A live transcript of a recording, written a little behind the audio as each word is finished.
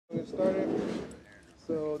Get started.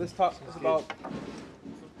 So this talk is about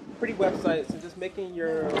pretty websites and just making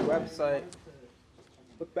your website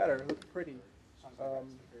look better, look pretty.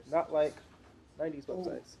 Not like 90s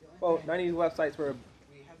websites. Well, 90s websites were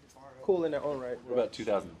cool in their own right. What about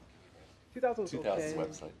 2000? 2000 was 2000 okay.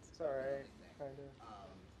 websites. It's alright, kind of.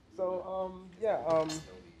 So yeah.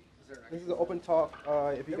 This is an open talk.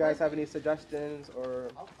 If you guys have any suggestions or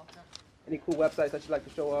any cool websites that you'd like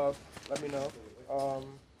to show off, let me know.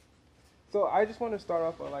 So I just want to start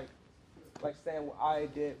off with like saying what I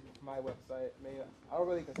did with my website. I mean, I don't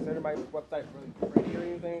really consider my website really pretty or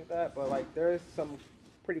anything like that, but like there's some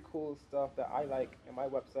pretty cool stuff that I like in my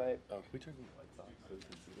website. Oh, can we turn the lights off so we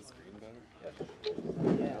can see the screen better?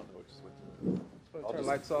 Yeah. I don't know which switch. Just want to turn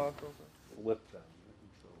lights off. Real quick. Flip them.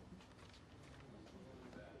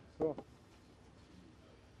 Cool.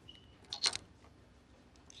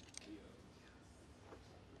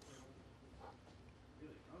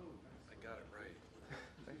 I got it right.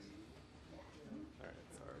 Thanks. All right,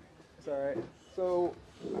 sorry. It's all right. So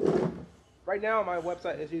right now my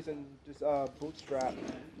website is using just Bootstrap,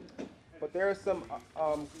 but there are some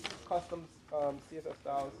custom CSS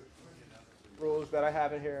styles rules that I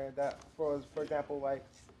have in here that, for example, like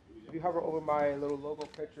if you hover over my little logo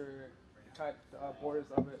picture, kind of borders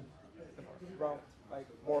of it around like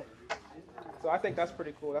more. So I think that's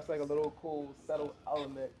pretty cool. That's like a little cool subtle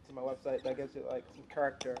element to my website that gives it like some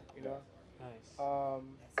character, you know. Nice.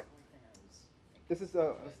 This is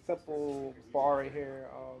a simple bar right here.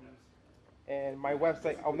 And my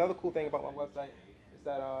website, another cool thing about my website is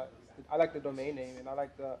that I like the domain name, and I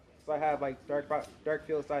like so I have like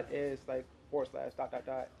darkfields.is like / dot dot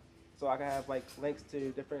dot. So I can have like links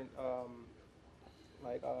to different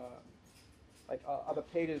like other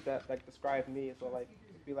pages that like describe me. So like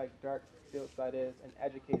it'd be like darkfields.is and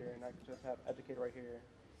educator, and I can just have educator right here.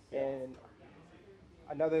 And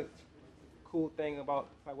another cool thing about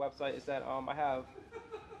my website is that I have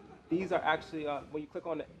these are actually when you click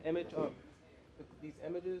on the image of these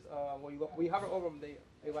images, when you hover over them,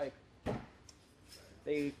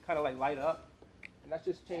 they kind of like light up, and that's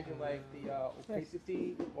just changing like the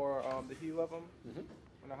opacity or the hue of them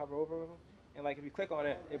when I hover over them. And like if you click on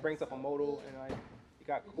it, it brings up a modal, and like you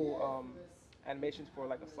got cool animations for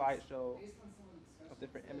like a slideshow of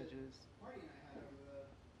different images.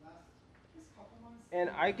 And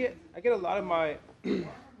I get a lot of my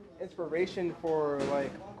inspiration for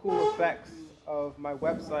like cool effects of my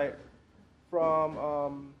website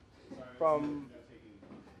from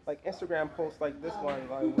like Instagram posts like this one,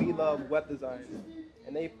 like We Love Web Design,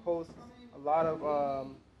 and they post a lot of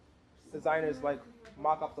designers like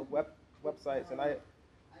mock-ups of websites, and I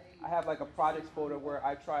have like a projects folder where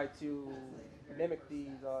I try to mimic these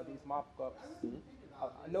mock-ups.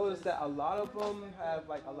 I noticed that a lot of them have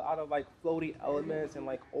like a lot of like floaty elements and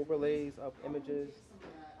like overlays of images.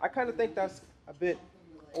 I kind of think that's a bit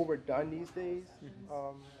overdone these days.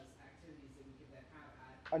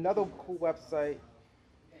 Another cool website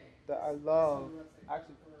that I love,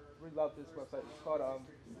 actually really love this website. It's called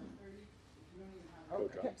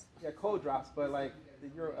Code drops. yeah, Code Drops, but like the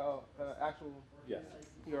URL, actual Yeah.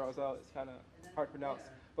 URLs out, it's kind of hard to pronounce.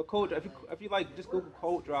 But if you like just Google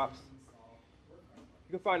Code Drops,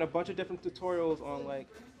 you can find a bunch of different tutorials on like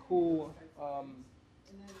cool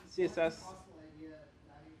CSS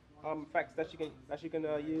effects that you can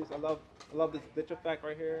use. I love this glitch effect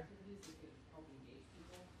right here.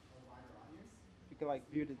 You can like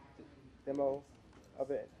view the demo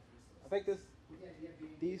of it. I think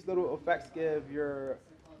these little effects give your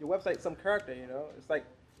website some character. You know, it's like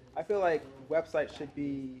I feel like websites should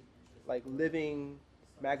be like living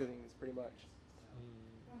magazines, pretty much.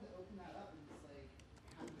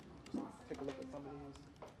 Take a look at some of these.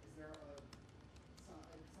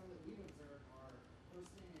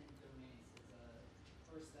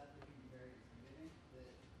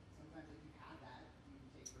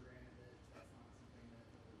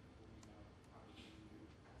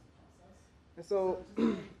 And so,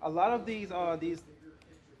 a lot of these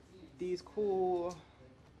cool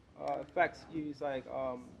effects use like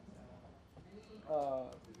what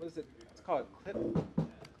is it? It's called clip.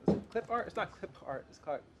 Is it clip art? It's not clip art. It's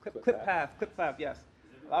called clip path. Clip path. Yes.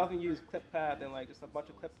 A lot of them use clip path and like just a bunch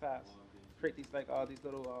of clip paths to create these like these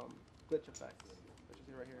little glitch effects that you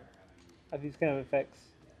see right here. Are these kind of effects,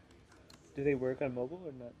 do they work on mobile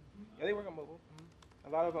or not? Yeah, they work on mobile. A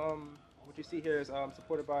lot of what you see here is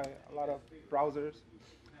supported by a lot of browsers.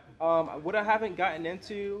 What I haven't gotten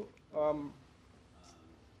into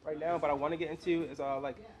right now, but I want to get into is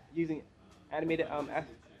like using animated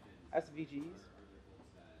SVGs,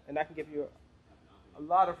 and that can give you a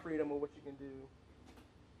lot of freedom with what you can do.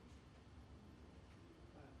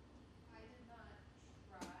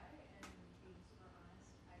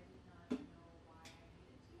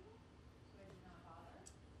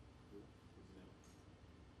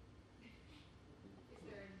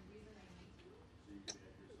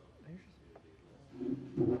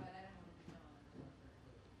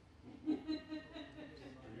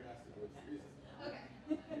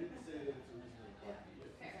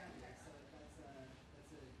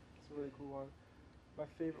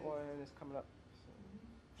 favorite one is coming up.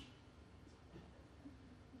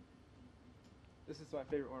 This is my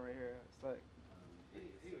favorite one right here. It's like,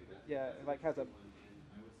 yeah, it like has a,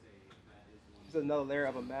 it's another layer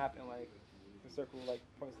of a map, and like the circle like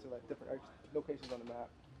points to like different locations on the map.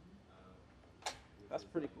 That's a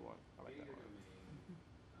pretty cool one. I like that one.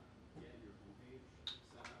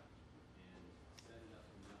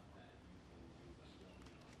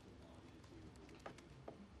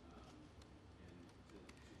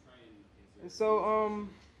 And so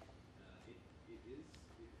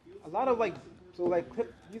a lot of like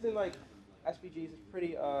using like SVGs is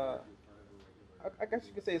pretty I guess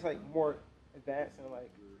you could say it's like more advanced and like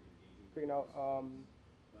figuring out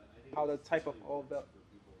how the type of all the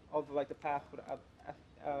like the path for the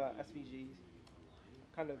SVGs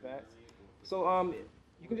kind of advanced. So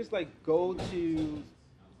you can just like go to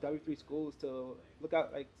W3 schools to look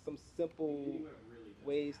out like some simple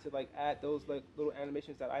ways to like add those like little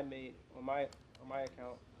animations that I made on my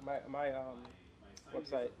account, my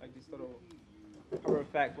website, like these little hover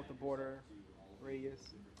effect with the border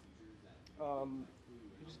radius. You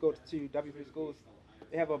just go to W3 schools.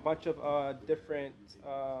 They have a bunch of different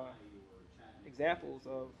examples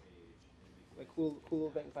of like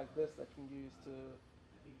cool things like this that you can use to,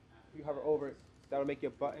 if you hover over it, that'll make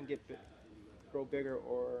your button grow bigger,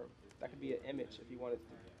 or that could be an image if you wanted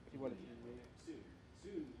to. If you wanted to.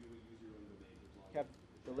 You have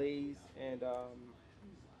delays and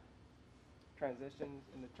transitions,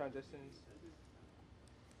 and the transitions.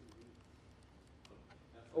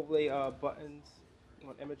 Overlay buttons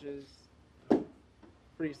on images.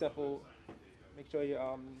 Pretty simple. Make sure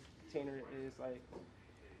your container is like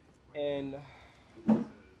in a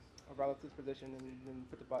relative position, and then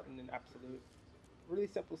put the button in absolute. Really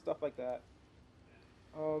simple stuff like that.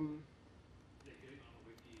 What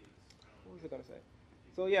was I gonna say?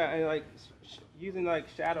 So yeah, and like using like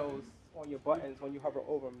shadows on your buttons when you hover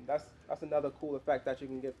over them. That's another cool effect that you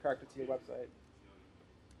can give character to your website.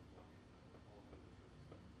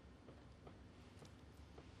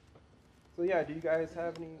 So yeah, do you guys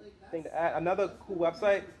have anything to add? Another cool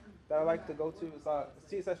website that I like to go to is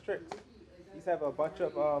CSS Tricks. These have a bunch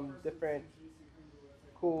of different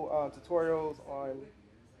cool tutorials on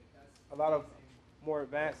a lot of more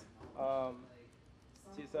advanced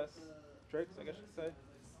CSS tricks, I guess you could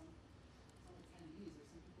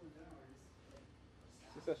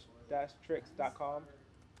say. CSS-tricks.com.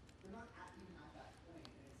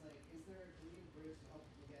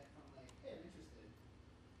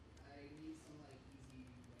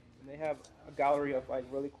 And they have a gallery of like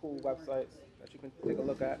really cool websites that you can take a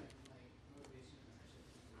look at.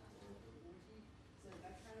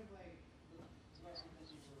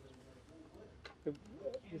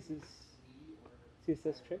 This is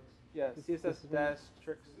CSS tricks? Yeah,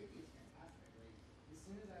 CSS-tricks.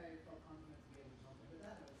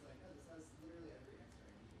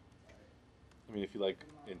 I mean, if you like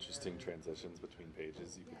interesting transitions between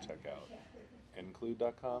pages, you can check out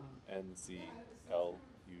nclude.com, NCLUD.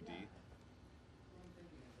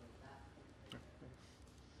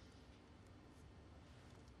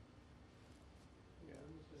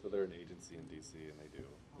 So they're an agency in DC, and they do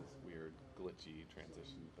this weird glitchy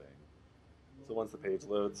transition thing. So once the page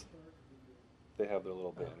loads, they have their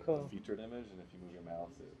little bit cool. featured image, and if you move your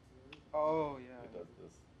mouse, it does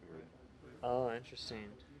this weird. Oh, interesting.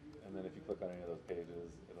 And then if you click on any of those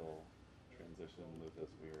pages, it'll transition with this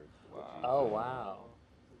weird glitchy Oh, thing, wow.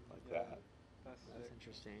 like that. That's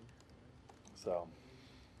interesting. So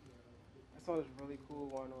I saw this really cool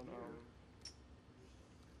one on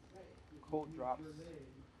Code Drops,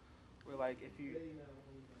 where like if you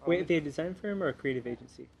Wait, are they a design firm or a creative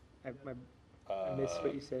agency? I missed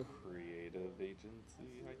what you said. Creative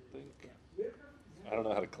agency, I think. I don't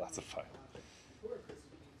know how to classify them.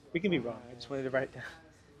 We can be wrong. I just wanted to write it down.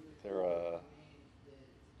 They're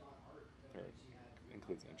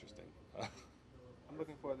includes interesting. I'm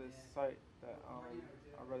looking for this site that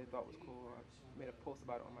I really thought was cool. I made a post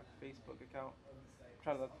about it on my Facebook account. I'm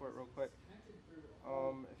trying to look for it real quick.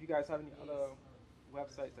 If you guys have any other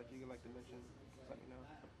websites that you'd like to mention, just let me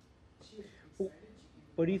know.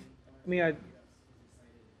 What do you?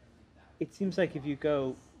 It seems like if you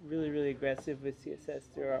go really aggressive with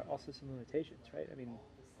CSS, there are also some limitations, right? I mean,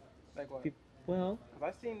 like what? Well,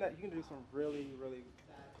 I've seen that you can do some really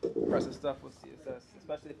impressive stuff with CSS,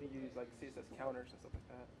 especially if you use like CSS counters and stuff like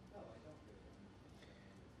that.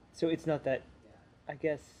 so it's not that. I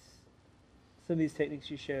guess some of these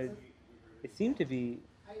techniques you showed, it seemed to be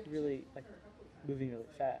really like moving really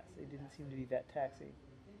fast. They didn't seem to be that taxing.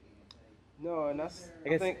 No, and that's I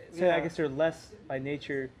guess yeah. I guess they're less by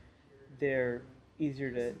nature. They're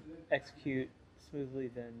easier to execute, smoothly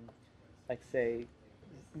than, like, say,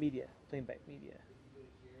 media, plain byte media.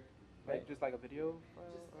 Like just like a video file.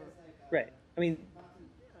 Right. I mean,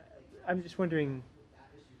 I'm just wondering.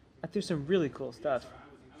 There's some really cool stuff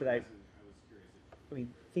that I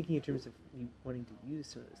mean, thinking in terms of me wanting to use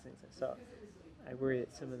some of those things I saw, I worry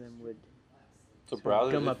that some of them would So sort of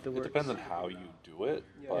browsers, gum up the it works. depends on how you do it,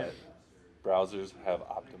 Yeah. but browsers have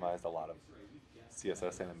optimized a lot of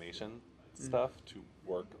CSS animation stuff to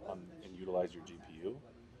work on and utilize your GPU.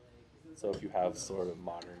 So if you have sort of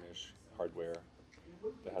modernish hardware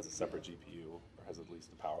that has a separate GPU or has at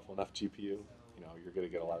least a powerful enough GPU, you know, you're going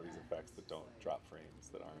to get a lot of these effects that don't drop frames,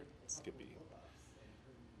 that aren't skippy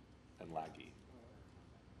and laggy.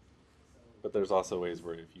 But there's also ways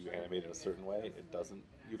where if you animate it a certain way, it doesn't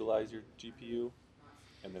utilize your GPU,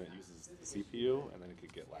 and then it uses the CPU, and then it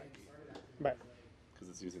could get laggy. Right. Because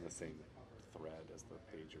it's using the same thread as the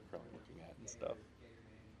page you're currently looking at and stuff.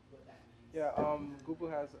 Yeah, Google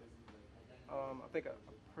has, I think a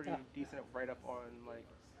pretty decent write-up on like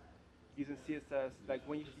using CSS, like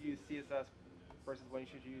when you should use CSS versus when you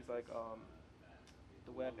should use like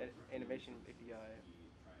the web animation API,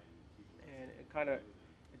 and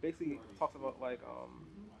it basically talks about like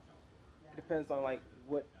it depends on like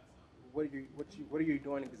what are you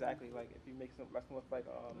doing exactly, like if you messing with like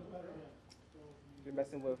if you're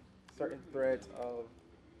messing with certain threads of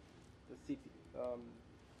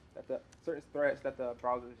the certain threads that the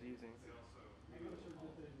browser is using.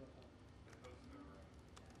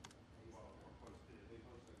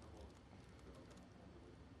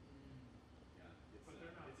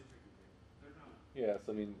 Yeah,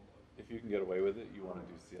 so I mean, if you can get away with it, you want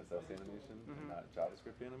to do CSS animation and not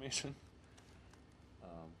JavaScript animation.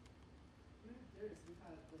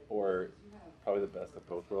 Or probably the best of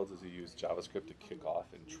both worlds is you use JavaScript to kick off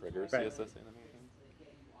and trigger Right. CSS animation.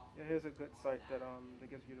 Yeah, here's a good site that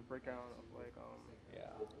gives you the breakdown of like Yeah.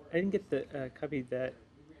 I didn't get the copy of that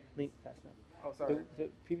link fast enough. oh sorry. The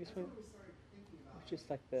previous one was just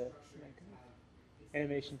like the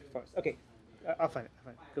animation performance. Okay, I'll find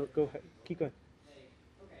it. Go ahead. Keep going.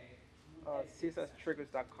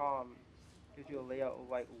 CSStriggers.com gives you a layout of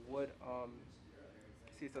like what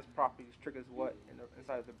CSS properties triggers what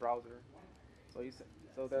inside of the browser.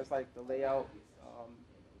 So there's like the layout,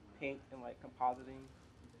 paint, and like compositing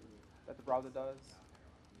that the browser does.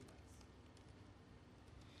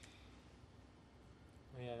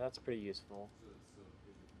 Yeah, that's pretty useful.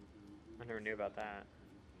 I never knew about that.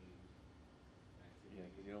 Yeah,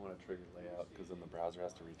 because you don't want to trigger layout because then the browser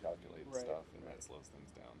has to recalculate Right. stuff and that slows things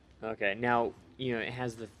down. Okay, now it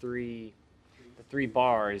has the three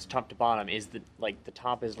bars top to bottom. Is the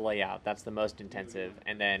top is layout, that's the most intensive,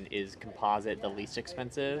 and then is composite the least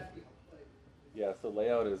expensive? Yeah, so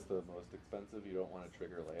layout is the most expensive. You don't want to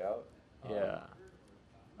trigger layout. Yeah.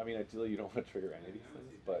 I mean, ideally you don't want to trigger any of these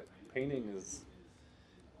things, but painting is,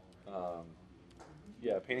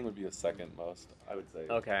 painting would be the second most, I would say.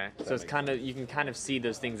 Okay, That so it's makes kind of sense. you can kind of see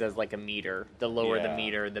those things as like a meter. The lower the Yeah.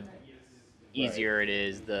 meter, the easier it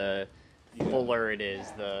is. The fuller it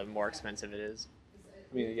is, the more expensive it is.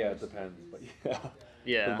 I mean, yeah, it depends, but yeah.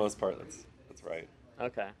 Yeah. For the most part, that's right.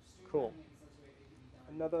 Okay, cool.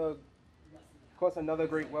 Another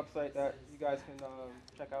great website that you guys can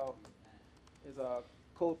check out is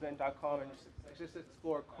codepen.com, and just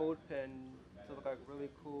explore CodePen to look like really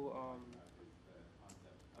cool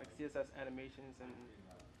like CSS animations and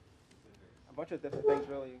a bunch of different things.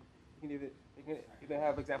 Really, you can even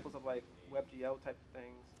have examples of like WebGL type of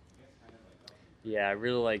things. Yeah, I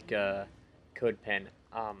really like CodePen.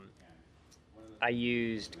 I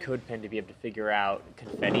used CodePen to be able to figure out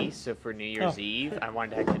confetti. So for New Year's Eve, I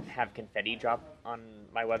wanted to have confetti drop on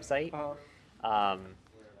my website.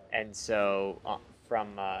 And so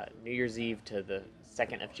from New Year's Eve to the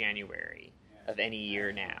 2nd of January of any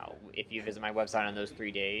year now, if you visit my website on those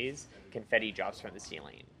 3 days, confetti drops from the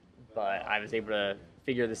ceiling. But I was able to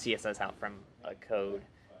figure the CSS out from a code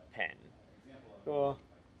pen. Cool.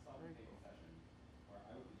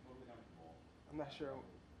 I'm not sure.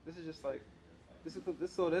 This is just like this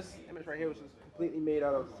image right here was just completely made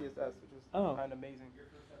out of CSS, which is kind of amazing.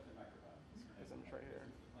 This image right here.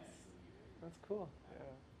 That's cool.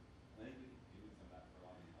 Yeah.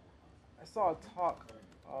 I saw a talk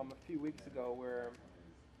a few weeks ago where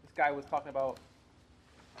this guy was talking about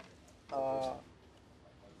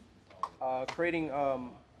creating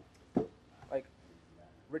like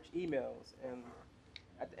rich emails, and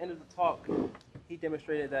at the end of the talk, he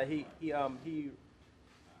demonstrated that he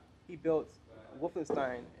built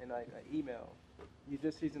Wolfenstein in like an email. You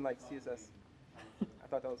just using like CSS. I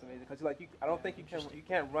thought that was amazing because I don't think you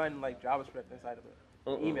can't run like JavaScript inside of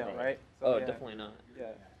it. Email, right? So, Oh, yeah. definitely not.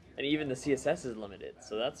 Yeah. And even the CSS is limited,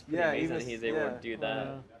 so that's pretty Yeah, amazing even that he's able to do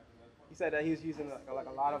that. He said that he was using like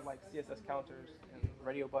a lot of like CSS counters and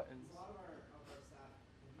radio buttons.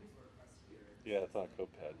 Yeah, it's on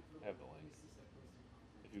CodePad. I have the link.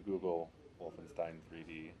 If you Google Wolfenstein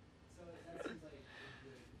 3D,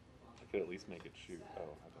 I could at least make it shoot. Oh,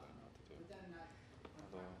 how do I know what to do?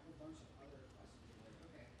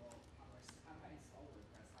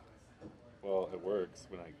 Well, it works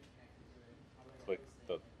when I click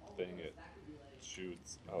the thing. It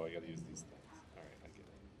shoots. Oh, I gotta use these things. All right, I get it.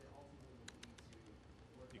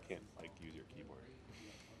 You can't like use your keyboard,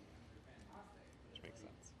 which makes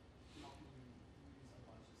sense.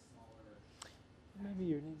 Maybe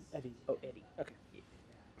your name Eddie. Oh, Eddie. Okay. Yeah.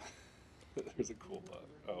 There's a cool bug.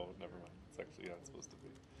 Oh, never mind. It's actually not supposed to be.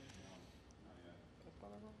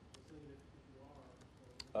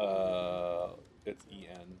 It's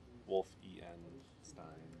E-N, Wolf E-N Stein.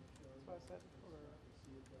 That's what I said before.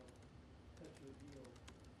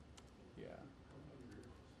 Yeah.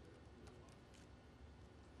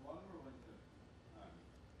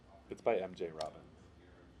 It's by MJ Robbins.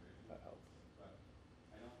 That helps.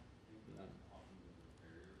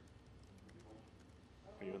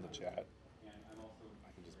 Are you in the chat?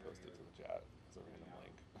 I can just post it to the chat as a random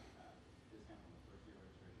link.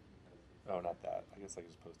 Oh, not that. I guess I can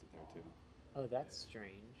just post it there too. Oh, that's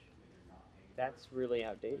strange. That's really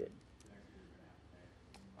outdated.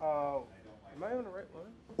 Am I on the right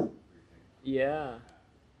one? Yeah.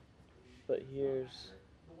 But here's.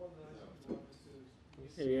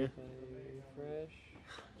 Here. Refresh.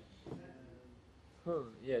 Huh?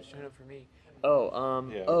 Yeah, it's showing up for me. Oh,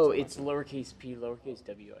 Yeah, oh, it's it's lowercase p, lowercase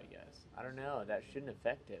w, I guess. I don't know. That shouldn't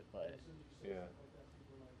affect it, but. Yeah.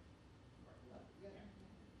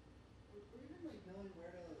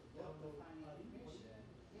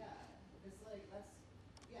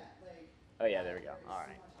 Oh yeah, there we go. All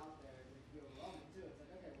right.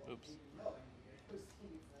 Oops.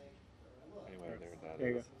 Anyway, there that There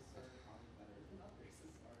you is. go.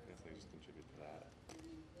 I guess I just contribute to that.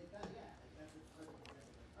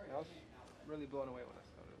 I was really blown away when I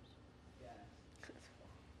saw this.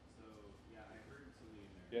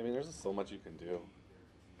 Yeah, I mean, there's just so much you can do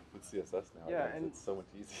with CSS now. Yeah, and it's so much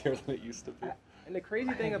easier than it used to be. And the crazy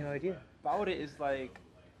I thing had no idea. about it is like,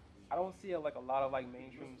 I don't see like a lot of like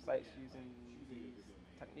mainstream sites using these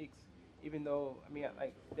techniques. Even though I mean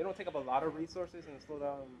like they don't take up a lot of resources and slow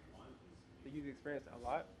down the user experience a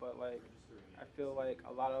lot, but like I feel like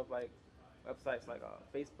a lot of like websites like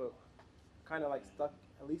Facebook kind of like stuck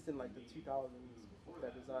at least in like the 2000s with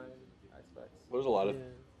their design aspects. Well, there's a lot of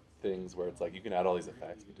things where it's like you can add all these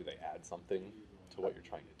effects, but do they add something to what you're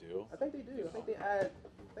trying to do? I think they do. I think they add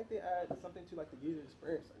something to like the user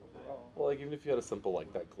experience like, overall. Well, like even if you had a simple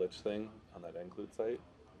like that glitch thing on that include site.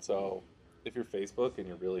 So if you're Facebook and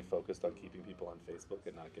you're really focused on keeping people on Facebook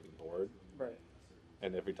and not getting bored, Right.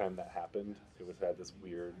 and every time that happened, it would had this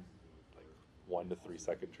weird like 1 to 3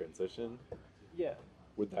 second transition. Yeah.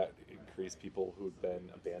 Would that increase people who'd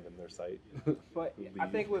then abandon their site? But Who I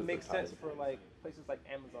leave think it would because make they're sense tired? for like places like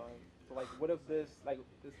Amazon. So like, what if this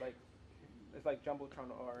jumbotron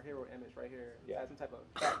or hero image right here Yeah. has some type of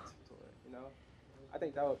effect to it? You know, I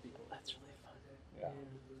think that would be cool. That's really fun. Yeah.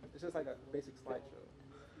 It's just like a basic slideshow.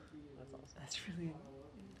 That's awesome. That's really.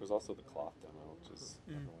 There's also the cloth demo, which is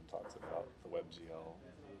everyone talks about, the WebGL.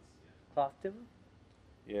 Cloth demo?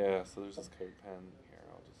 Yeah, so there's this code pen here.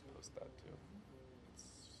 I'll just post that too. It's,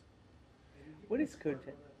 What is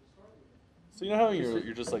CodePen? so you know how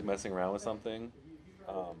you're just like messing around with something,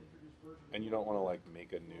 and you don't want to like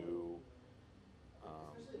make a new.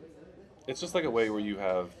 It's just like a way where you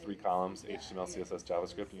have 3 columns: HTML, CSS,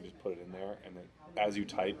 JavaScript, and you just put it in there, and then as you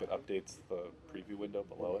type, it updates the preview window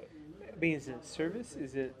below it. I mean, is it a service?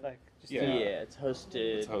 Is it like just Yeah. It's hosted.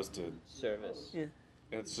 It's hosted. Service. Yeah.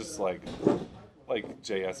 It's just like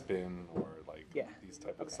JSBin or like Yeah. these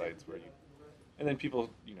type of sites where you, and then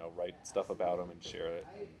people write stuff about them and share it.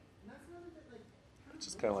 It's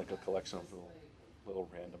just kind of like a collection of little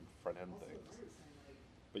random front end things.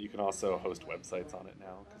 But you can also host websites on it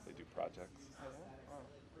now because they do projects.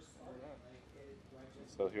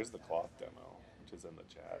 So here's the cloth demo, which is in the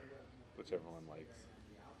chat, which everyone likes.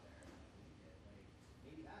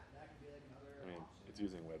 I mean, it's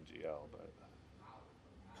using WebGL, but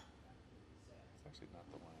it's actually not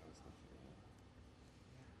the one I was thinking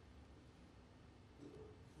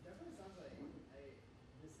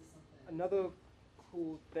of. Another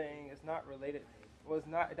cool thing is not related. Well, it's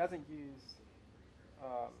not. It doesn't use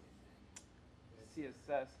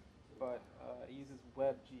CSS, but it uses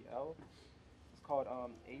WebGL. It's called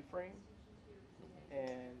A-Frame,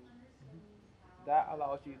 and that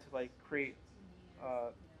allows you to like create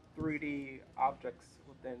 3D objects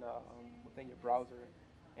within your browser,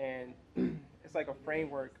 and it's like a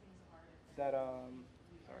framework that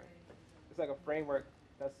sorry, it's like a framework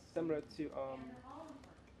that's similar to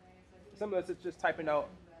just typing out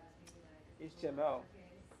HTML.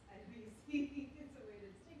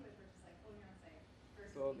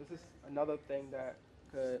 So this is another thing that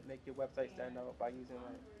could make your website stand out by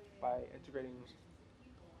integrating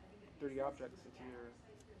 3D objects into your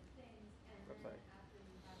website.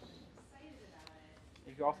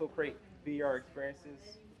 You can also create VR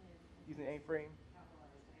experiences using A-Frame.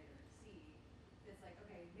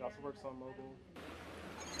 It also works on mobile.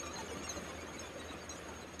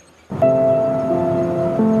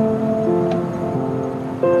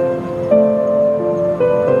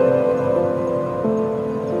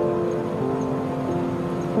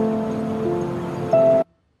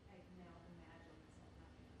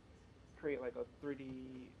 Create like a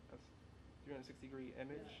 360-degree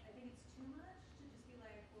image.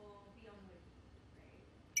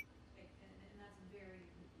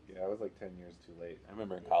 Yeah, I was like 10 years too late. I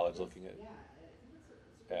remember in college looking at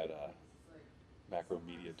macro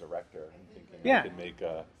media director and thinking Yeah. I could make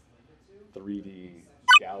a 3D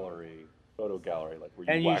gallery, photo gallery, like where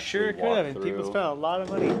And you you actually sure could walk have, and through. people spent a lot of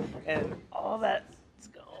money, and all that's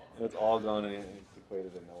gone. And it's all gone and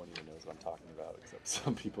antiquated, and no one even knows what I'm talking about, except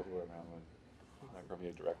some people who were around when macro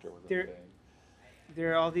media director was a There- thing.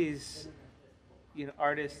 There are all these,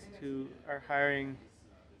 artists who are hiring.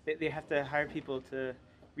 They have to hire people to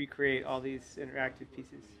recreate all these interactive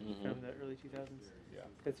pieces from the early 2000s. Yeah.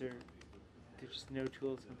 Because there's just no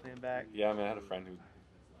tools to play them back. Yeah, I mean, I had a friend who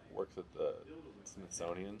works at the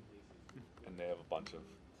Smithsonian, and they have a bunch of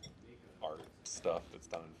art stuff that's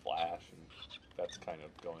done in Flash, and that's kind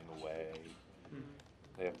of going away. Mhm.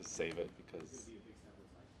 They have to save it because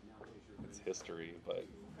it's history, but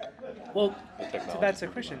Well, the so technology. that's a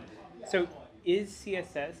question. So is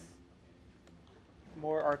CSS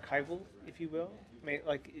more archival, if you will? I mean,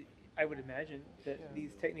 I would imagine that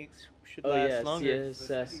these techniques should Oh last yeah, longer.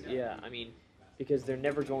 CSS. Yeah, I mean, because they're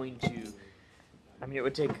never going to. I mean, it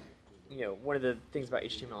would take. One of the things about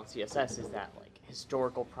HTML and CSS is that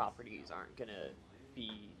historical properties aren't gonna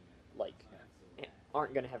be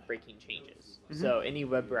aren't gonna have breaking changes. So any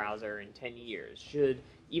web browser in 10 years should,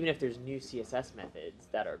 even if there's new CSS methods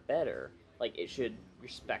that are better, it should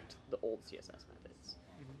respect the old CSS methods.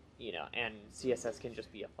 And CSS can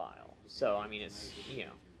just be a file. So I mean, it's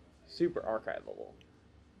super archivable.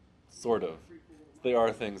 Sort of. They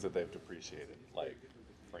are things that they've depreciated, like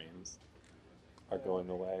frames are going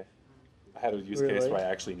away. I had a use case Really? where I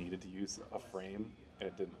actually needed to use a frame, and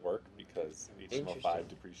it didn't work because HTML5 Interesting.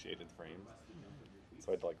 depreciated frames. So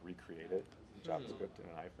I had to recreate it in JavaScript in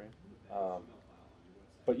an iframe.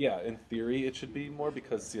 But yeah, in theory, it should be more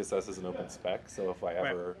because CSS is an open spec. So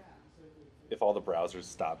if all the browsers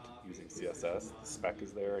stopped using CSS, the spec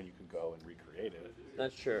is there and you can go and recreate it.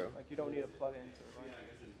 That's true. You don't need a plugin to run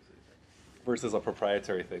it. Versus a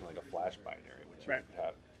proprietary thing like a Flash binary, which you Right. could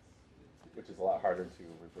have, which is a lot harder to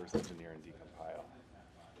reverse engineer and decompile.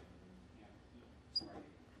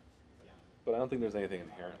 But I don't think there's anything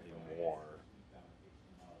inherently more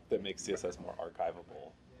that makes CSS more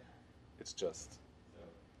archivable. It's just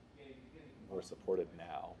more supported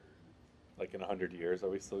now. In 100 years, are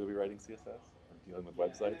we still going to be writing CSS? Or dealing with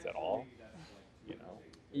websites at all?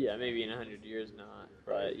 Yeah, maybe in 100 years not.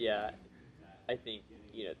 Right. But yeah, I think,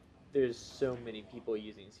 there's so many people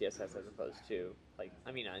using CSS as opposed to,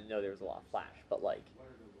 I mean, I know there's a lot of Flash, but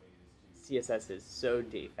CSS is so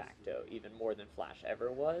de facto, even more than Flash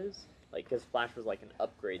ever was. Because Flash was an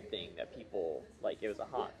upgrade thing that people, it was a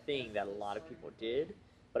hot thing that a lot of people did,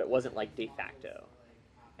 but it wasn't de facto.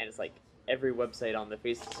 And it's every website on the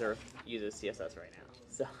face of this earth uses CSS right now.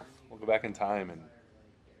 So We'll go back in time and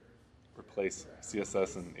replace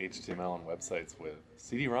CSS and HTML on websites with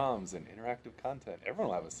CD-ROMs and interactive content. Everyone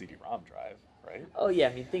will have a CD-ROM drive, right? oh yeah,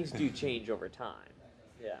 I mean things do change over time.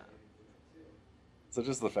 Yeah. So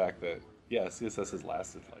just the fact that, CSS has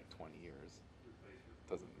lasted 20 years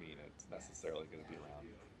doesn't mean it's necessarily going to be around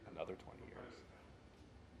another 20 years.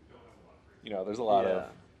 There's a lot of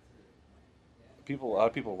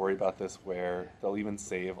people worry about this where they'll even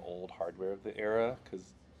save old hardware of the era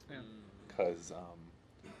because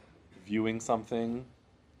viewing something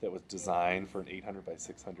that was designed for an 800 by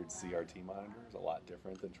 600 CRT monitor is a lot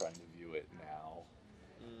different than trying to view it now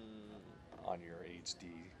on your HD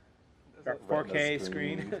Or retina 4K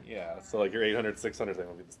screen. Yeah, so your 800, 600 thing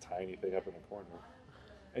will be this tiny thing up in the corner.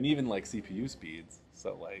 And even CPU speeds.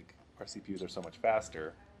 So our CPUs are so much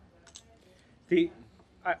faster.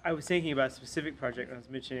 I was thinking about a specific project when I was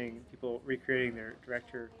mentioning people recreating their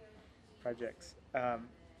director projects.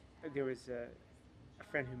 there was a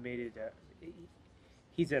friend who made it.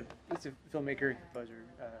 He's a filmmaker and composer,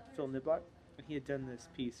 Phil Niblock, and he had done this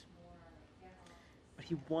piece. But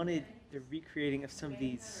he wanted the recreating of some of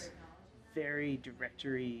these very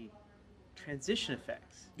directory transition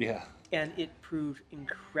effects. Yeah. And it proved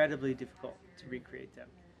incredibly difficult to recreate them.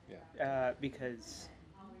 Yeah. Because,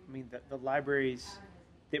 I mean, the libraries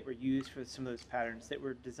that were used for some of those patterns that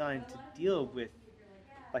were designed to deal with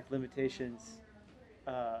like limitations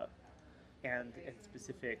and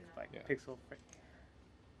specific like pixel.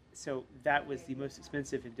 So that was the most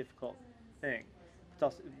expensive and difficult thing. It's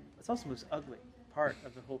also the most ugly part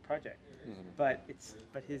of the whole project. Mm-hmm. But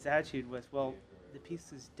his attitude was, well, the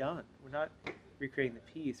piece is done. We're not recreating the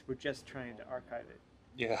piece. We're just trying to archive it.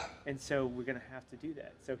 Yeah. And so we're going to have to do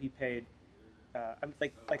that. So he paid,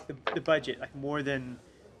 like the budget, like more than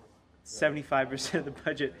 75% of the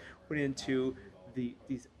budget went into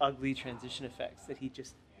these ugly transition effects that he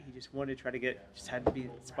just wanted to try to get, just had to be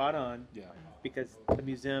spot on. Yeah. Because the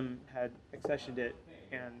museum had accessioned it,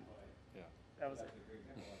 and that was it.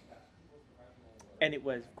 And it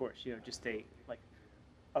was, of course, just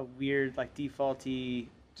a weird, like defaulty,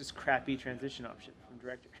 just crappy transition option from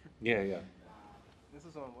director. Yeah, yeah. This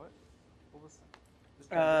is on what? What was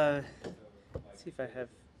this? Let's see if I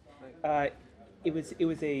have. It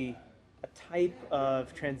was a type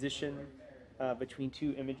of transition between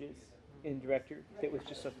two images in director that was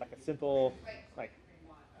just like a simple like.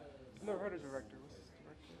 I've never heard of director. What's this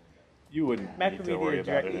director? You wouldn't need to worry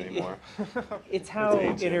about it anymore. It's how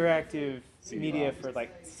It's ancient. interactive media CD-ROMs. for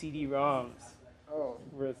like CD-ROMs Oh.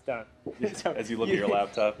 where it's done. So As you look at your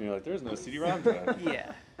laptop and you're like, there's no CD-ROM to that.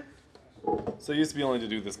 Yeah. So it used to be only to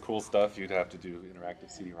do this cool stuff, you'd have to do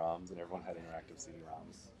interactive CD-ROMs, and everyone had interactive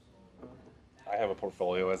CD-ROMs. I have a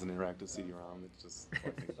portfolio as an interactive CD-ROM. It's just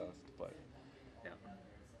collecting dust, but Yeah.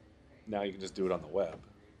 now you can just do it on the web.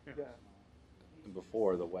 Yeah. And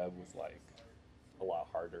before, the web was like a lot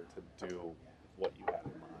harder to do what you had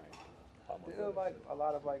in mind. They did like a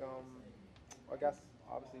lot of like I guess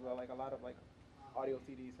obviously, but like a lot of like audio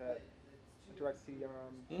CDs had direct CD stuff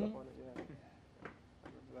on it. Yeah. I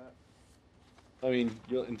remember that. I mean,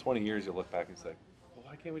 in 20 years, you'll look back and say, well,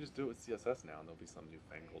 why can't we just do it with CSS now? And there'll be some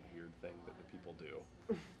newfangled weird thing that the people do.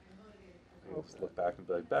 And you'll just look back and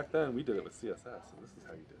be like, back then, we did it with CSS, and this is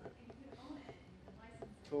how you did it.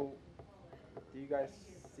 So, do you guys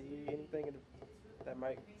see anything that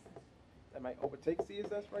might overtake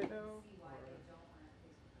CSS right now?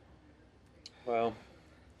 Well,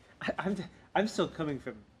 I'm still coming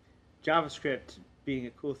from JavaScript being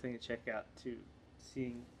a cool thing to check out to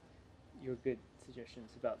seeing your good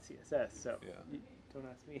suggestions about CSS. So don't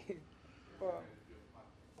ask me. Well,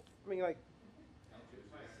 I mean, like,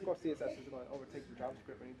 of course, CSS is going to overtake the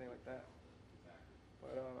JavaScript or anything like that.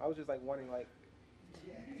 But I was just like wondering, like,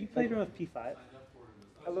 You played around with P5?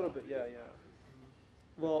 a little bit, yeah.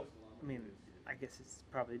 Well, I mean, I guess it's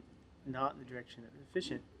probably not in the direction of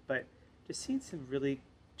efficient, but just seeing some really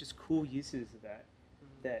just cool uses of that.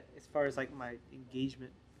 That as far as like my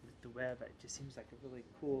engagement with the web, it just seems like a really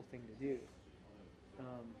cool thing to do.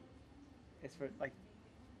 As for like,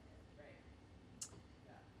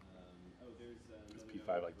 is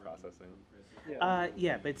P5 like processing?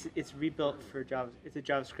 yeah, but it's rebuilt for Java. It's a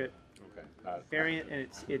JavaScript Okay. variant, and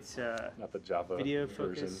it's Not the Java video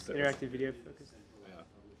version. focused, that was- interactive video focused.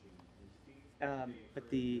 Yeah. But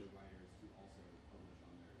the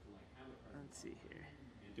let's see here.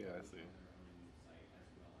 Yeah, I see.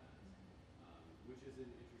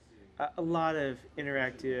 A lot of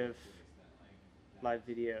interactive live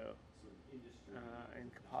video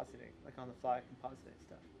and compositing, like on the fly compositing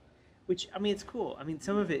stuff. Which, I mean, it's cool. I mean,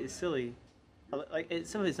 some of it is silly.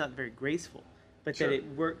 Some of it's not very graceful, but Sure. that it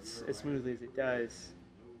works as smoothly as it does.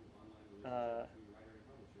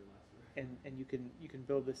 And you can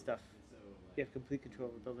build this stuff. You have complete control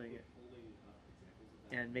over building it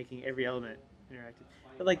and making every element interactive.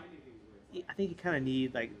 But like, I think you kind of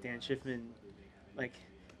need like Dan Schiffman, like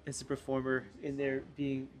as a performer in there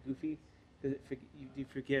being goofy. You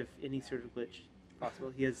forgive any sort of glitch possible.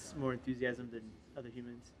 He has more enthusiasm than other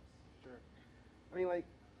humans. Sure. I mean, like,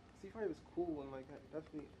 C5 is cool, and like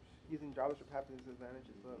definitely using JavaScript has its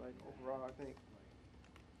advantages, but like overall, I think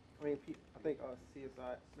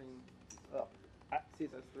CSI.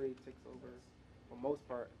 CSS3 takes over for most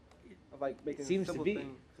part of like making Seems to simple be.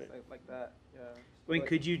 things like that. Yeah. I mean, But,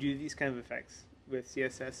 could you do these kind of effects with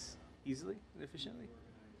CSS easily and efficiently?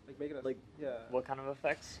 like make it a, Like, yeah. What kind of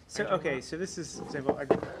effects? So okay, so this is for example.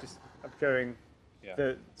 I'm showing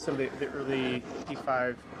Yeah. some of the early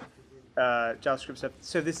P5 JavaScript stuff.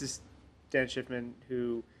 So this is Dan Schiffman,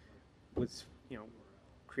 who was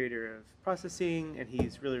creator of processing, and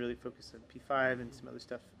he's really focused on P5 and some other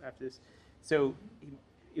stuff after this. So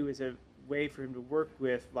it was a way for him to work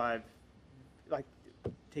with live, like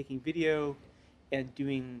taking video and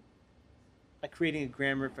doing, like creating a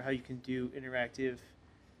grammar for how you can do interactive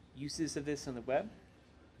uses of this on the web.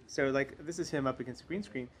 So like this is him up against a green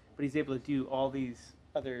screen, but he's able to do all these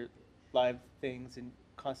other live things and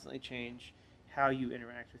constantly change how you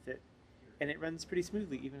interact with it, and it runs pretty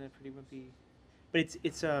smoothly, even a pretty wimpy. But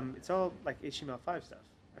it's all like HTML5 stuff,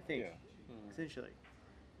 I think, essentially.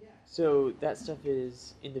 So that stuff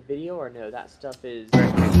is in the video, or no? That stuff is.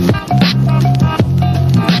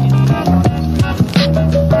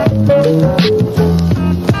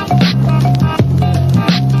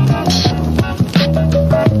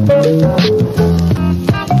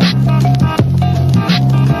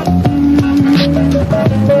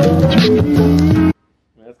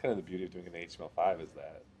 That's kind of the beauty of doing an HTML5 is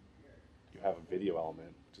that you have a video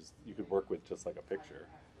element, just you could work with just like a picture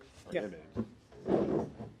or an image.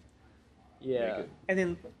 Yeah. Make it And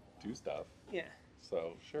then do stuff. yeah.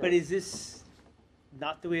 So sure. But is this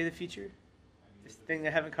not the way of the future? This thing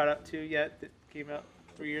I haven't caught up to yet that came out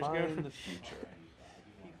 3 years ago. Define the future.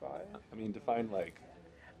 P5. I mean, define like.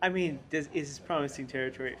 I mean, is this promising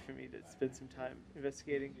territory for me to spend some time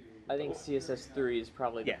investigating? I think CSS3 is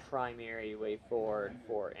probably Yeah. the primary way forward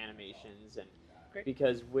for animations, and Great.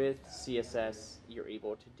 because with CSS you're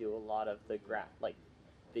able to do a lot of the like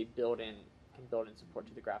they can build in support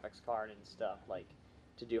to the graphics card and stuff, like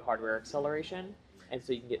to do hardware acceleration, and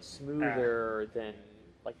so you can get smoother than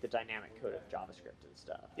like the dynamic code of JavaScript and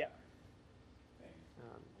stuff. Yeah.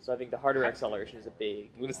 So I think the hardware acceleration is a big.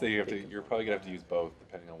 I'm gonna say you're probably gonna have to use both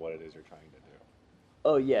depending on what it is you're trying to do.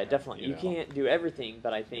 Oh yeah, definitely. You You know. can't do everything,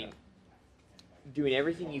 but I think doing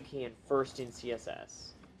everything you can first in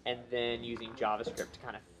CSS and then using JavaScript to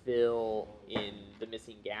kind of fill in the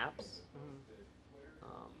missing gaps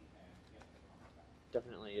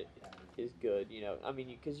definitely is good. You know, I mean,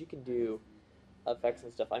 because you can do effects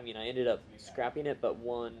and stuff. I mean, I ended up scrapping it, but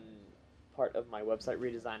one part of my website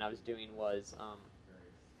redesign I was doing was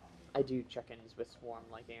I do check-ins with Swarm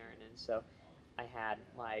like Aaron, and so I had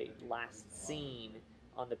my last scene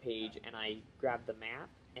on the page, and I grabbed the map,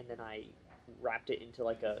 and then I wrapped it into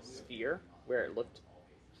like a sphere where it looked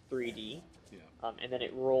 3D, and then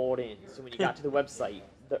it rolled in. So when you got to the website,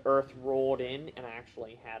 the Earth rolled in, and I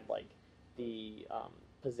actually had like the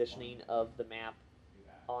positioning of the map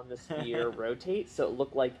on the sphere rotate, so it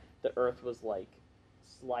looked like the Earth was like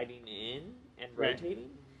sliding in and Right. rotating,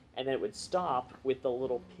 and then it would stop with the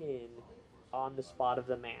little pin on the spot of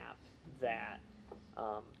the map that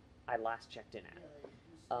I last checked in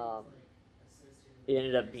at. It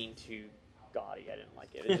ended up being too gaudy. I didn't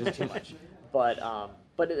like it. It was just too much. But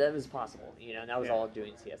that was possible, you know. And that was all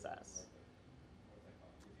doing CSS.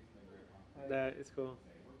 That is cool.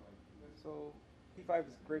 So P5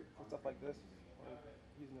 is great for stuff like this, like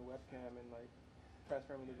using the webcam and like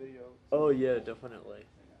transferring the video. Oh yeah, definitely.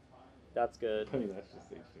 That's good. I mean, that's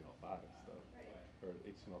just HTML5 stuff or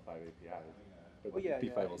HTML5 API. But Well, yeah,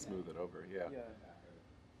 P5 yeah. will smooth it over. Yeah. Yeah.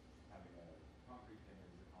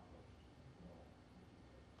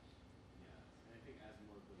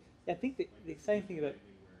 I think the exciting thing about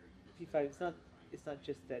P5 it's not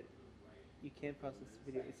just that you can process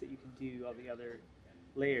the video; it's that you can do all the other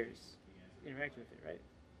layers interacting with it, right?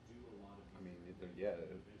 I mean,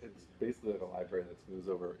 it's basically like a library that smooths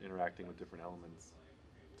over interacting with different elements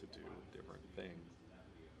to do different things.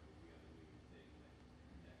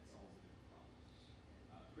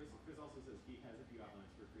 Chris also says he has a few outlines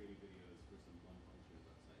for creating videos for some unfunctioning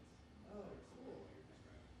websites. Oh, cool.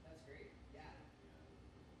 That's great. Yeah.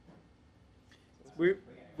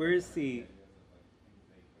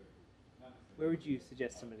 Where would you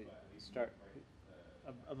suggest somebody start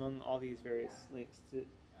among all these various links to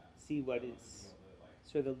see what is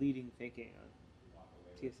sort of the leading thinking on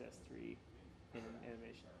CSS3 in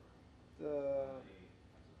animation?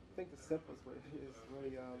 I think the simplest way is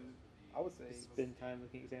really, I would say, Spend time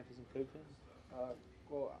looking at examples in CodePen.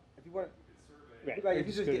 well, if you want, Right. like, or if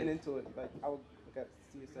you're just go getting to- into it, like, I would look at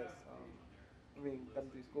CSS,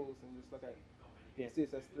 W3 schools and just look at Yeah.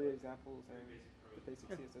 CSS3 examples and the basic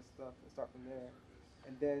CSS stuff and start from there,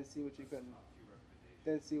 and then see what you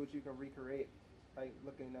can recreate, like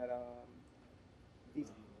looking at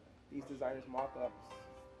these designers' mock-ups,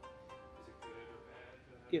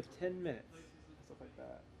 You have 10 minutes. stuff like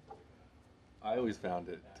that. I always found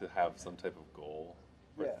it to have some type of goal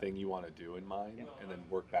or Yeah. thing you want to do in mind, Yeah. and then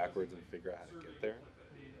work backwards and figure out how to get there.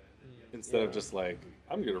 Instead of just like,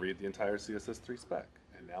 I'm going to read the entire CSS3 spec,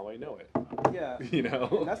 and now I know it. Yeah, You know?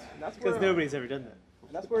 and that's Because where nobody's ever done that.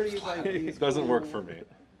 and that's where these like It these doesn't work cool- for me.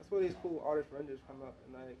 where these cool artist renders come up,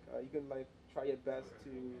 and like you can like try your best to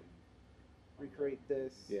recreate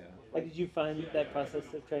this. Yeah. Like, did you find that process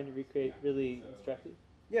of trying to recreate really instructive?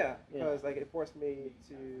 Yeah, because like it forced me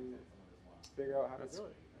to figure out how to do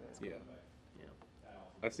it. Yeah. Yeah.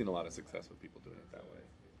 I've seen a lot of success with people doing it that way.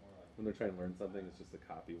 When they're trying to learn something, it's just to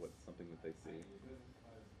copy something that they see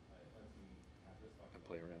and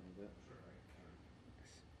play around with it.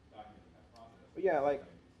 But yeah, like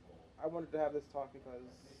I wanted to have this talk because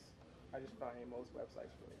I just find most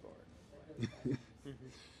websites really boring.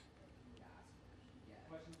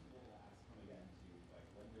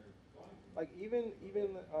 Like even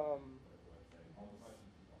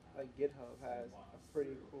like GitHub has a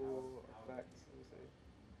pretty cool effect. Let me see.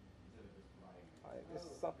 Like this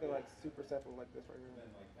is something like super simple like this right here.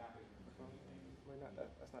 Wait, not that.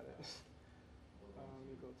 That's not it. Let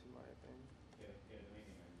me go to my thing.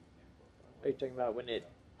 Are you talking about when it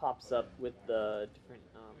pops up with the different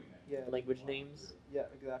Yeah. language names? Yeah,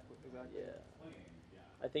 exactly. Yeah.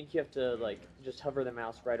 I think you have to like just hover the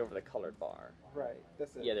mouse right over the colored bar. Right.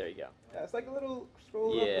 That's it. Yeah, there you go. Yeah, it's like a little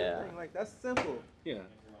scroll Yeah. up thing. Like that's simple. Yeah.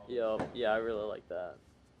 Yup. Yeah, I really like that.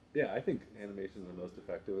 Yeah, I think animations are most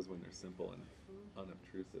effective is when they're simple and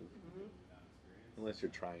unobtrusive. Unless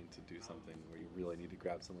you're trying to do something where you really need to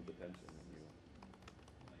grab someone's attention. And you...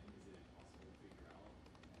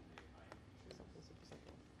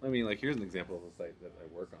 I mean, like, here's an example of a site that I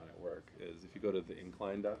work on at work, is if you go to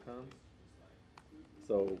theincline.com.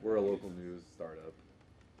 So we're a local news startup.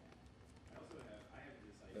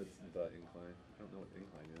 That's The Incline. I don't know what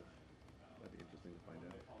Incline is. That'd be interesting to find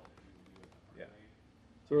out. Yeah.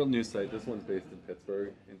 So we're a news site. This one's based in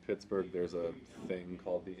Pittsburgh. In Pittsburgh, there's a thing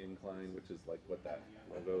called the Incline, which is like what that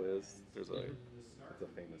logo is. It's a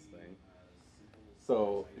famous thing.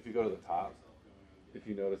 So if you go to the top, if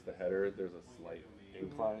you notice the header, there's a slight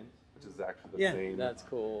incline, which is actually the same That's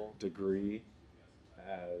cool. degree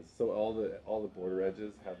as. So all the border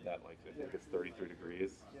edges have that, like, I think it's 33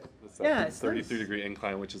 degrees. Yeah, it's 33 nice. degree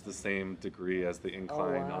incline, which is the same degree as the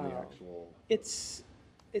incline on the wow. actual. It's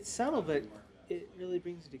subtle, but it really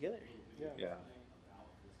brings it together. Yeah.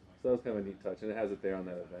 So that was kind of a neat touch, and it has it there on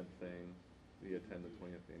that event thing. We attend the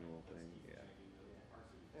 20th annual thing. Yeah.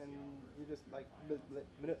 And you're just like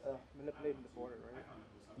manipulating the border, right?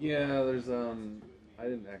 Yeah, there's I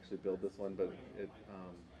didn't actually build this one, but it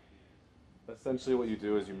essentially what you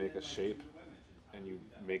do is you make a shape, and you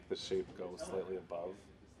make the shape go slightly above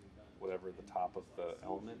whatever the top of the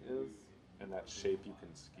element is, and that shape you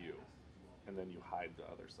can skew, and then you hide the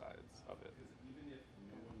other sides of it.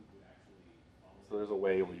 So there's a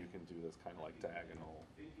way where you can do this kind of like diagonal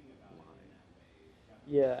line.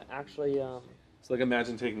 Yeah, actually, So like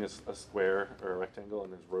imagine taking a square or a rectangle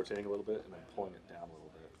and then rotating a little bit and then pulling it down a little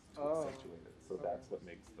bit to accentuate it. So that's what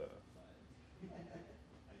makes the...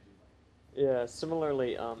 yeah.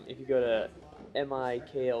 Similarly, if you go to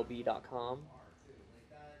miklb.com, That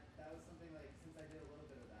was something like, since I did a little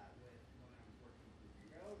bit of that with when I was working with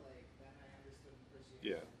Vigo, like then I understood and appreciated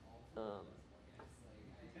Yeah. all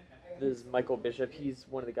this is Michael Bishop. He's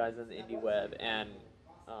one of the guys in the IndieWeb, and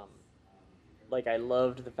like I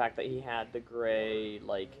loved the fact that he had the gray,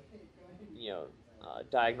 like,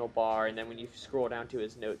 diagonal bar, and then when you scroll down to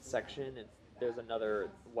his notes section, there's another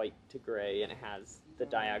white to gray, and it has the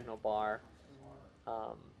diagonal bar.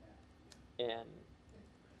 And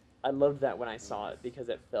I loved that when I saw it because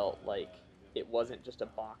it felt like it wasn't just a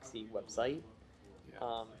boxy website.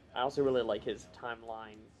 Yeah. I also really like his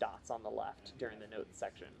timeline dots on the left during the notes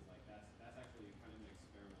section. It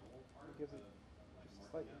gives it just a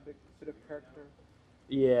slight bit of character.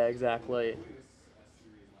 Yeah, exactly.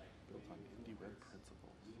 Built on IndieWeb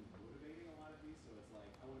principles. Motivating a lot of these, so it's like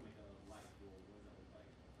I want to make a life goal. What does that look like?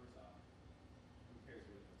 First off, who cares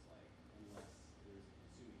what it looks like unless there's a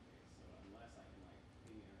consuming case. So unless I can like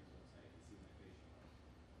ping Aaron's website and see my face show up,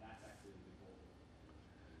 that's actually the goal. And like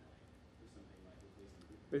there's something like replacing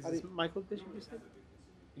Google. Is this Michael Bishop, you said?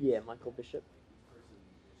 Yeah, Michael Bishop.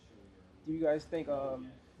 Do you guys think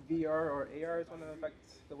VR or AR is going to affect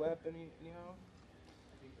the web anyhow?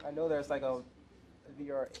 I know there's like a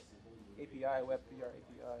VR API, web VR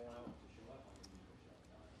API.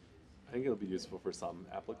 I think it'll be useful for some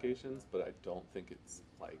applications, but I don't think it's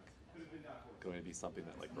like going to be something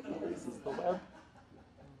that like replaces the web.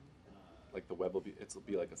 Like the web will be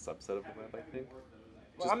like a subset of the web, I think.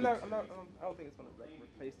 Well, I don't think it's going to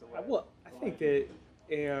replace the web. Well, I think that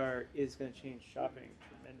AR is going to change shopping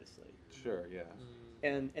tremendously, Sure, yeah.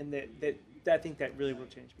 and that I think that really will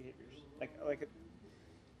change behaviors. Like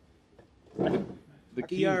The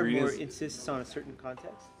key VR more ingredients, insists on a certain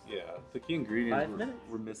context. yeah, the key ingredients 5 minutes.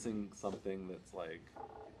 we're missing something that's like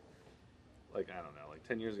like I don't know, like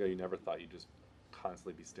 10 years ago, you never thought you'd just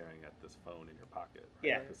constantly be staring at this phone in your pocket.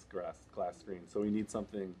 Yeah. This glass screen. So we need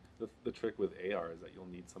something. The trick with AR is that you'll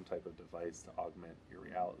need some type of device to augment your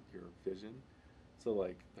your vision. So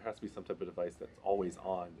like there has to be some type of device that's always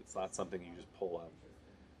on. It's not something you just pull up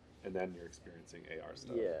and then you're experiencing AR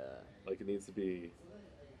stuff. Yeah. Like it needs to be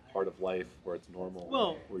part of life where it's normal.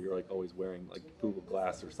 Well- where you're like always wearing like Google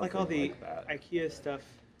Glass or something Like all the like that. IKEA stuff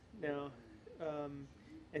now,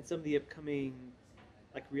 and some of the upcoming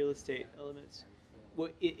like real estate elements. Well,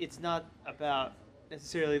 it's not about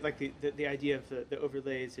necessarily like the idea of the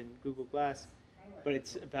overlays in Google Glass, but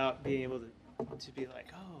it's about being able to be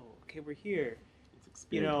like, oh, okay, we're here. It's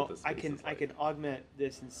You experience know, what this I space can is like. augment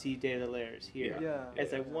this and see data layers here Yeah.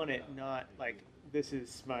 as I want it, not like this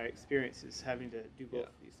is my experiences having to do both Yeah.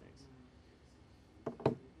 of these things.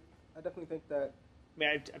 I definitely think that I mean,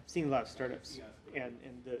 I've seen a lot of startups, and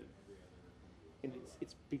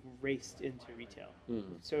it's being raced into retail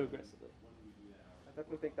so aggressively. I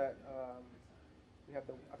definitely think that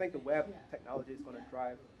I think the web technology is going to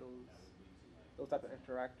drive those type of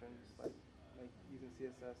interactions, like using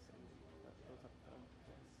CSS and those type of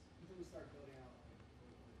things.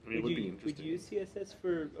 I mean, it would be interesting. Would you use CSS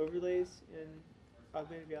for overlays in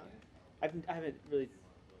augmented reality? I haven't really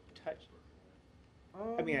touched.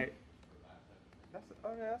 I mean,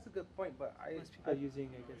 that's a good point, but most people are using,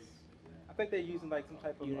 I guess. I think they're using like some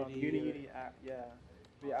type of Unity Unity app. Yeah.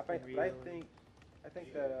 I think Unreal. I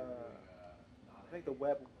think that I think the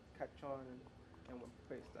web will catch on and will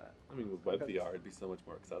replace that. I mean, with web VR, it'd be so much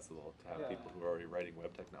more accessible to have Yeah. people who are already writing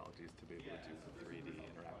web technologies to be able to do 3D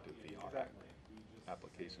interactive VR Exactly.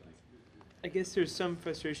 applications. I guess there's some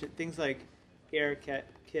frustration. Things like AR Kit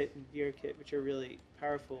and VR Kit, which are really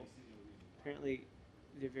powerful, apparently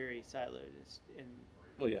they're very siloed, and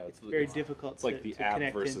Well, yeah, it's very difficult It's like to, the to app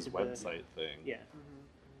connect versus into website thing. Yeah.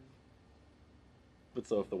 But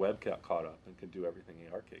so if the web caught up and could do everything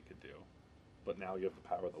ARcade could do, but now you have the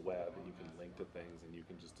power of the web and you can link to things and you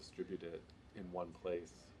can just distribute it in one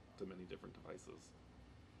place to many different devices.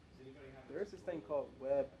 There is this thing called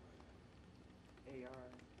web AR,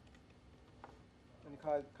 and it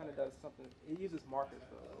kind of does something. It uses markers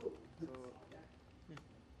though, so I think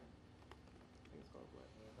it's called web.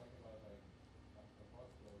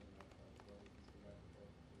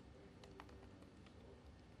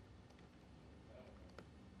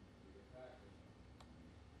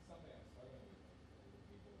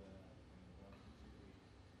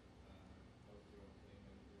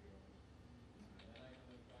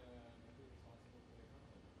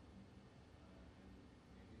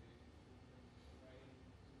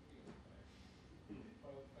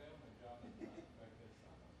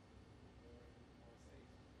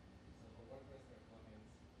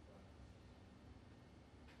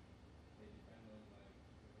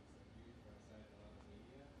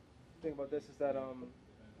 The thing about this is that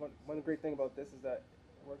one great thing about this is that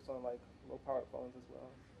it works on like low powered phones as well.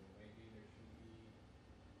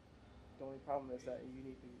 The only problem is that you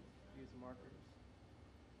need to use markers.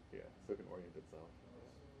 Yeah, so it can orient itself.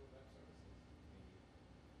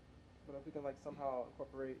 But if we can like somehow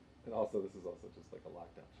incorporate, And also, this is also just like a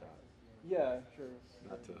lockdown shot. yeah, true.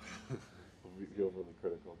 Not to be overly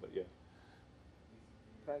critical, but yeah.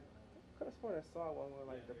 In fact, I could have sworn I saw one where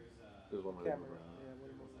like the There's one where they camera, move around. yeah,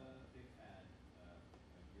 one more.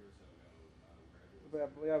 But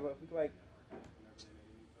if we can like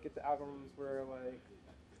get the algorithms where like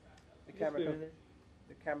the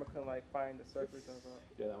camera can like find the surface of a.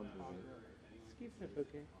 Yeah, that one's moving. Just keep it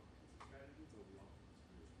okay.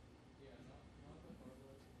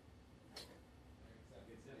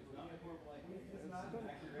 It's done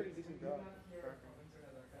a pretty decent job.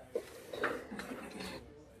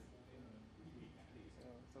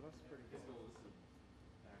 So that's pretty good.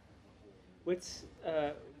 What's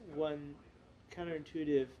one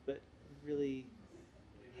counterintuitive but really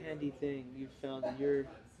handy thing you've found in your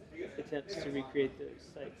attempts to recreate those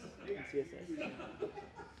sites in CSS?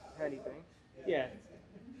 Handy thing. Yeah,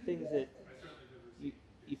 things that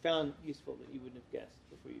you found useful that you wouldn't have guessed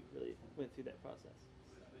before you really went through that process.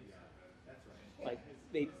 Like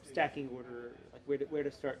maybe stacking order, like where to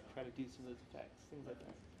start, try to do some of those effects, things like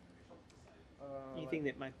that. Anything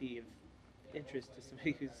that might be of interest to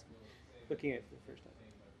somebody who's looking at it for the first time.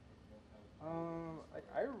 Like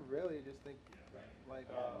I really just think like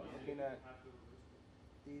looking at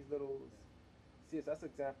these little CSS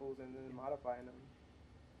examples and then modifying them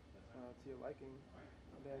to your liking,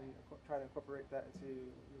 and then try to incorporate that into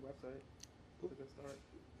your website. It's a good start.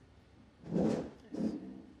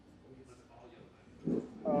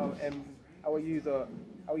 And I would use an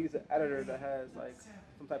editor that has like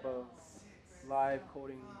some type of live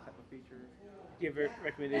coding type of feature. Do you have a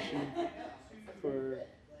recommendation for?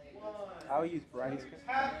 I'll use brackets.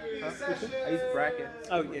 Happy session. I use brackets.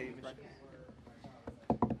 Oh yeah, you mentioned.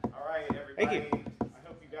 All right, everybody. Thank you. I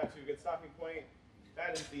hope you got to a good stopping point.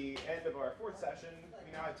 That is the end of our fourth session.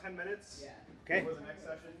 We now have 10 minutes Okay. before the next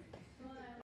session.